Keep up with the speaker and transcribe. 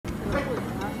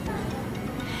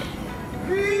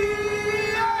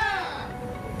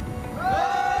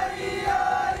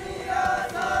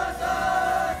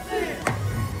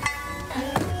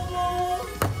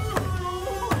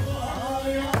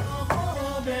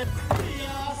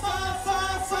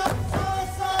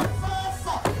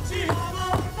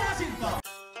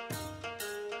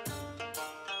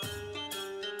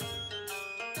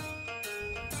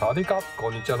ワディカップ、こ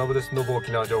んにちは、のぶです。のぶ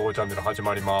沖縄情報チャンネル始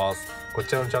まります。こ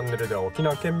ちらのチャンネルでは沖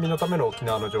縄県民のための沖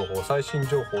縄の情報、最新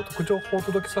情報、特情報をお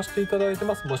届けさせていただいて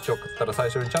ます。もしよかったら最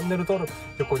初にチャンネル登録、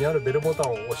横にあるベルボタ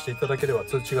ンを押していただければ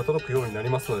通知が届くようになり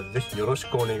ますので、ぜひよろし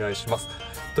くお願いします。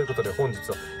ということで本日は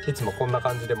いつもこんな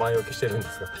感じで前置きしてるんで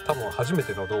すが、多分初め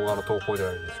ての動画の投稿じゃ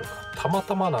ないでしょうか。たま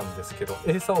たまなんですけど、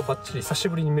エイサーをバッチリ久し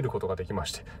ぶりに見ることができま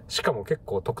して、しかも結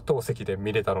構特等席で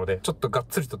見れたので、ちょっとがっ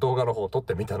つりと動画の方を撮っ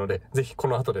てみたので、ぜひこ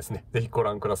の後ですね、ぜひご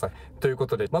覧ください。というこ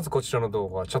とで、まずこちらの動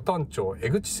画は北谷町江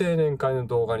口青年会の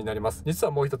動画になります。実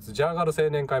はもう一つジャーガル青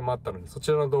年会もあったので、そ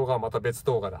ちらの動画はまた別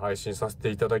動画で配信させて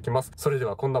いただきます。それで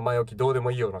はこんな前置きどうで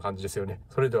もいいような感じですよね。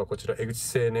それではこちら江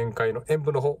口青年会の演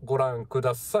舞の方ご覧く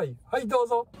ださい。はい、どう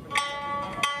ぞ。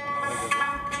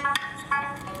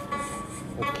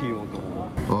大きい音。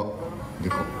あ、で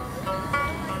か。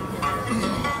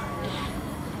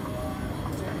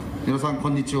皆さんこ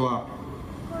んにちは。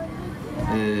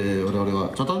我々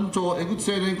は北谷町江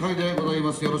口青年会でござい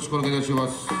ます。よろしくお願いしま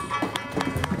す。今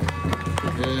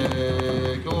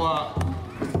日は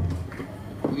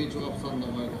上中学さんの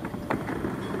前の、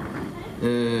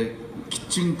キッ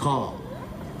チンカー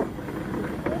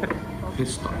フェ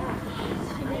スタで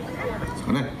す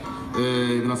かね。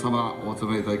皆様お集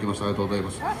めいただきましてありがとうござい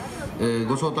ます。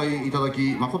ご招待いただ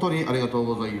き誠にありがとう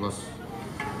ございます。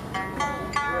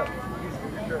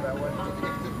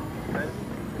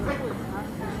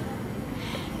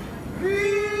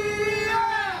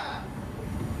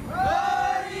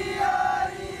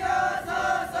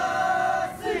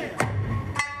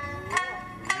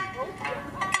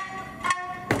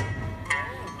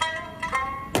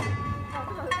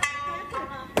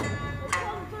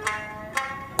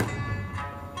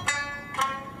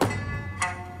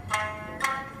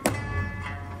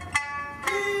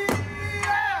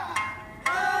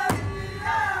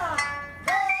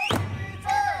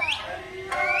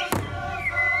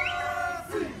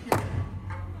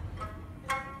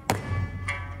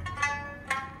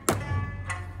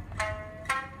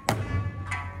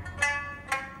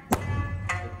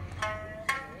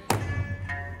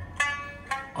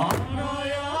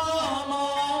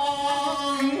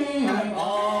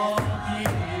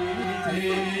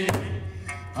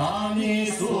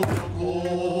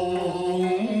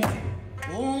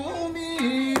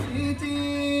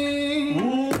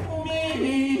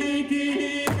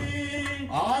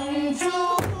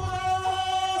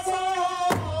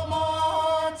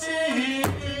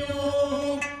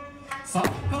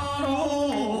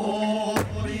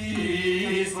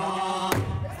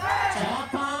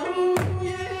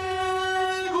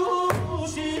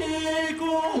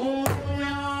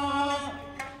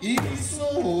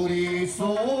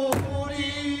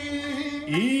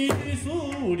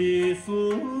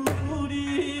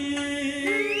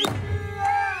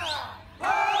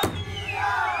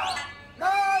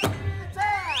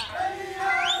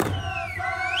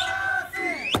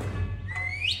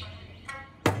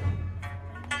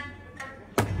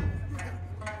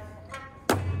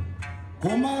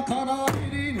고마 가라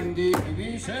이린디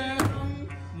비세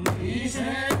비세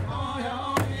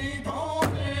아야 이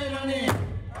도레라니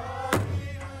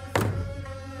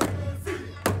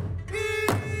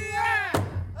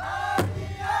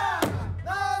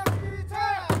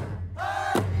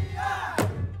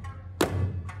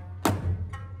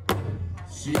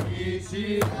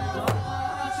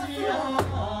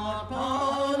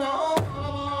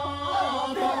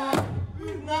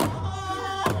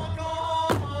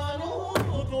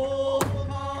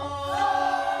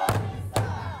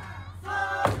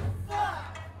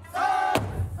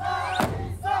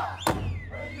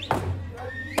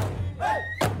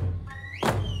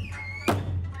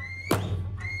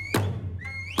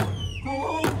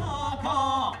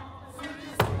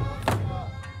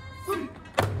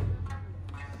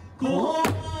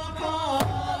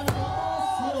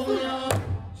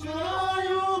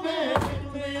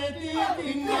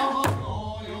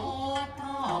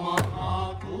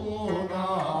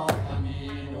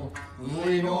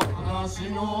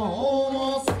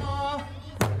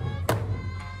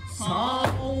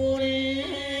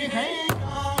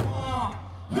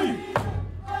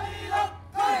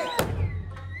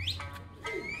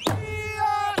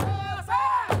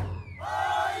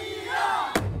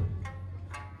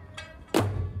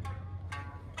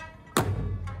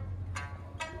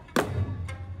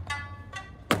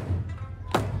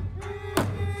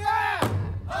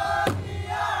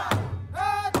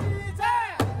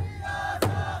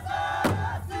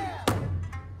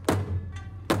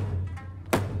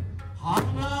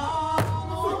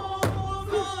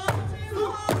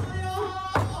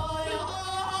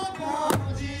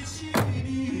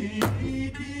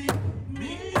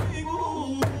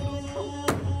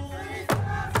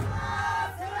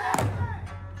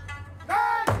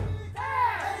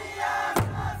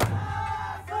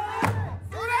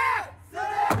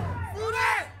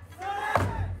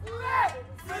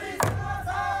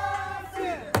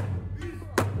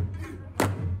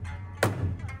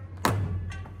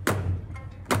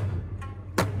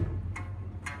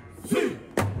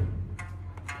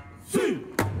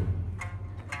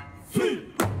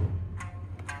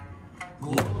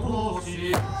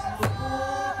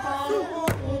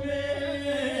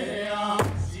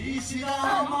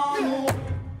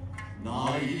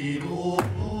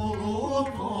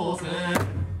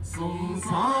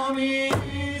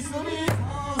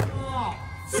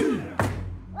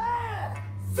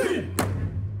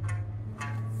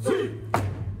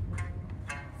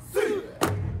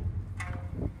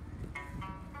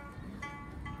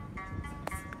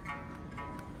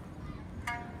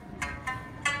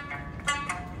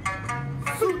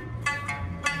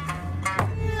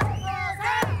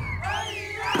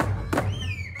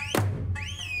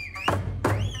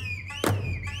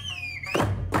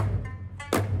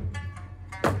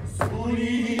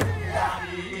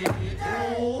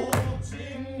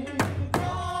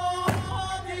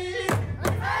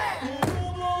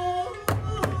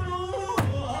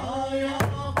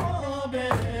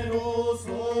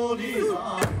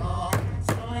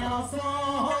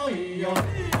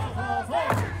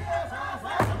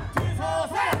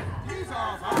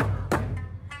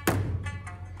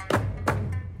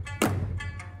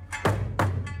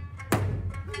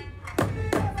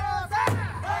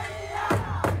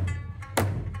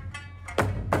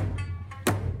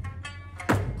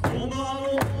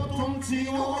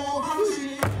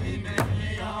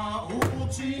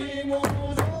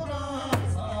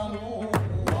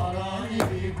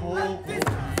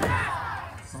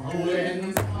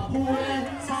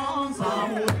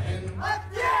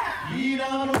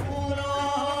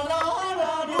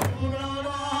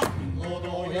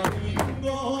やリン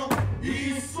ゴ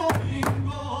いっそリン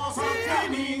ゴ酒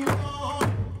リンゴ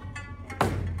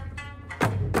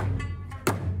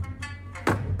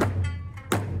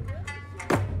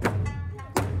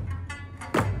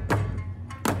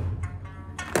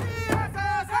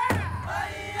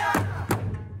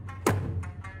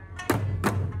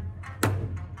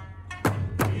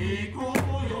行こ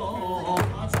うよ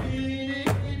街に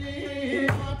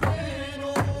果ての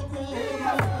頃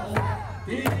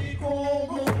抵抗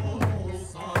後の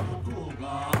里が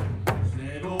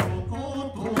せろこ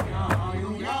とやよ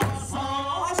やさ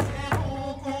せろ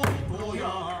ことや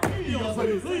いやそれ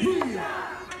それ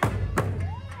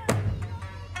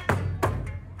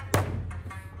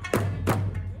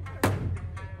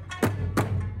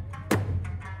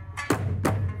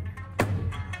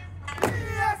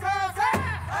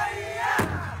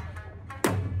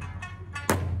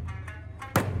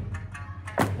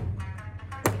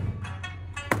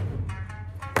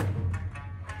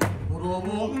子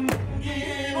供んぎ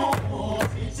の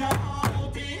ちちゃ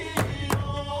うてよ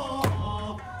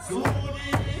そり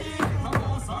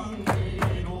かさん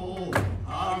ぎの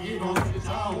あぎのちち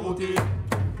ゃうて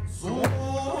そ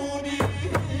り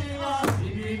はし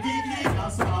びききや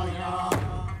さや。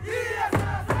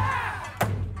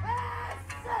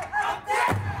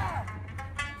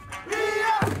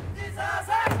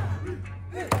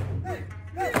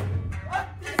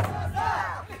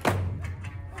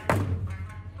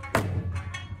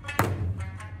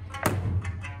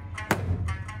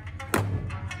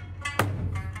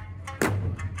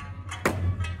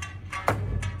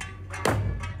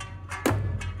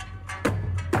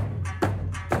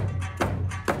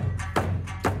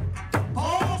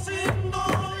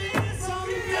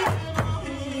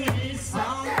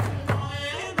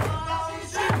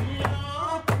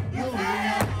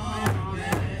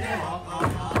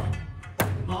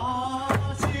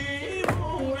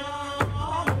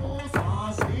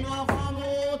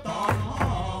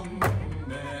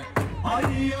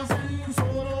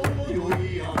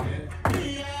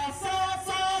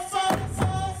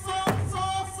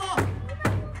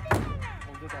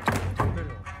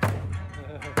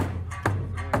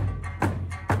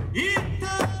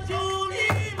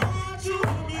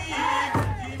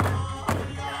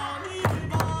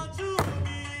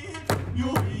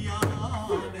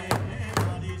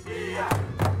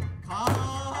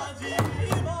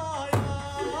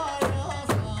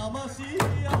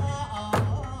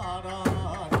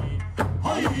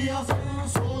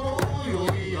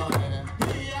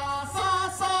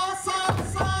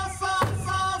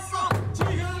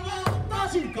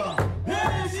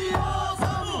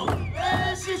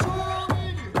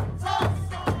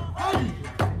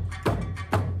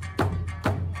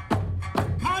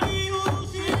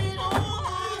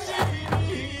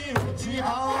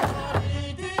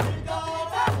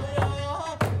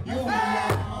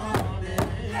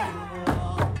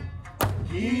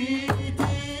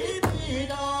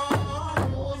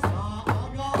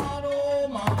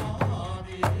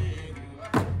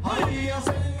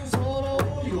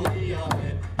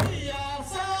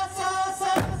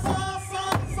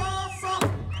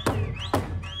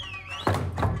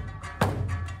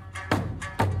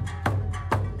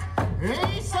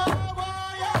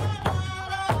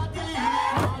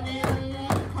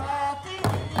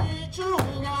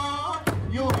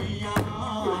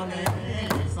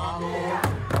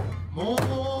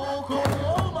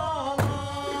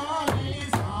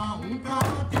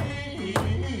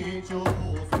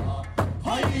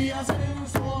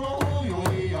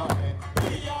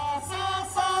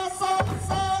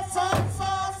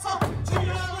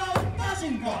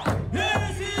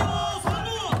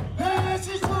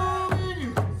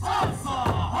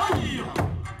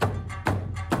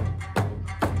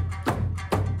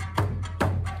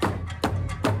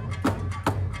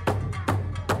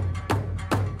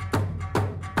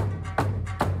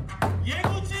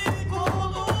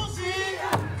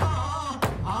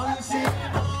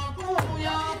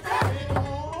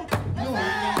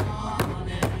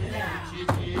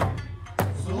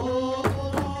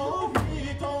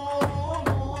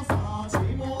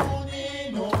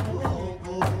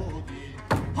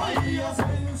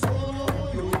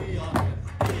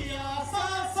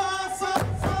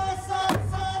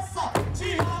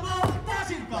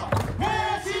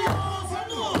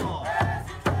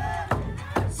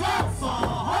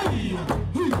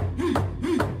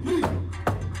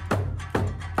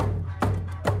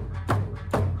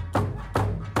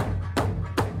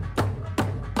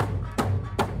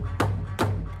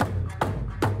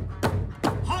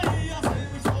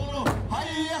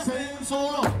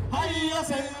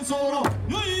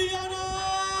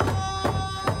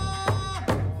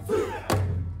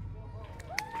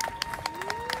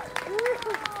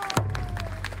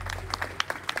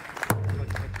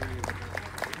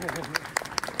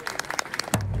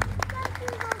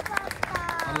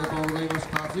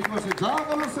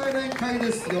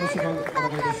よろしくお願いいたしま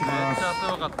す。めっちゃ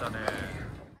すごかったね。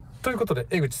ということで、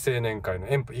江口青年会の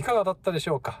演舞いかがだったでし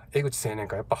ょうか。江口青年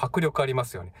会やっぱ迫力ありま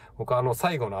すよね。僕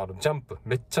最後のジャンプ、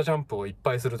めっちゃジャンプをいっ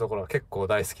ぱいするところが結構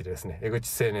大好きでですね、江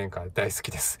口青年会大好き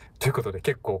です。ということで、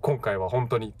結構今回は本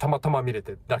当にたまたま見れ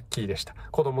てラッキーでした。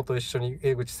子供と一緒に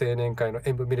江口青年会の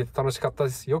演舞見れて楽しかった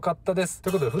です。よかったです。と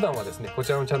いうことで、普段はですね、こ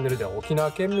ちらのチャンネルでは沖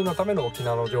縄県民のための沖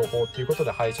縄の情報ということで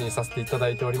配信させていただ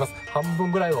いております。半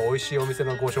分ぐらいは美味しいお店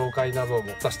のご紹介など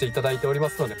もさせていただいており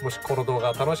ますので、もしこの動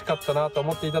画楽しかったなと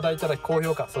思っていただいたら高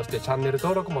評価、そしてチャンネル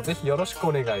登録もぜひよろしく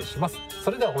お願いします。そ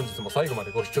れでは本日も最後ま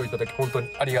でご視聴いただき本当に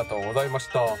ありがとうございまし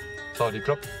た。サワディーク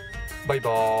ラップ、バイ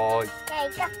バーイ。バイ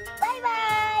バ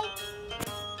イ。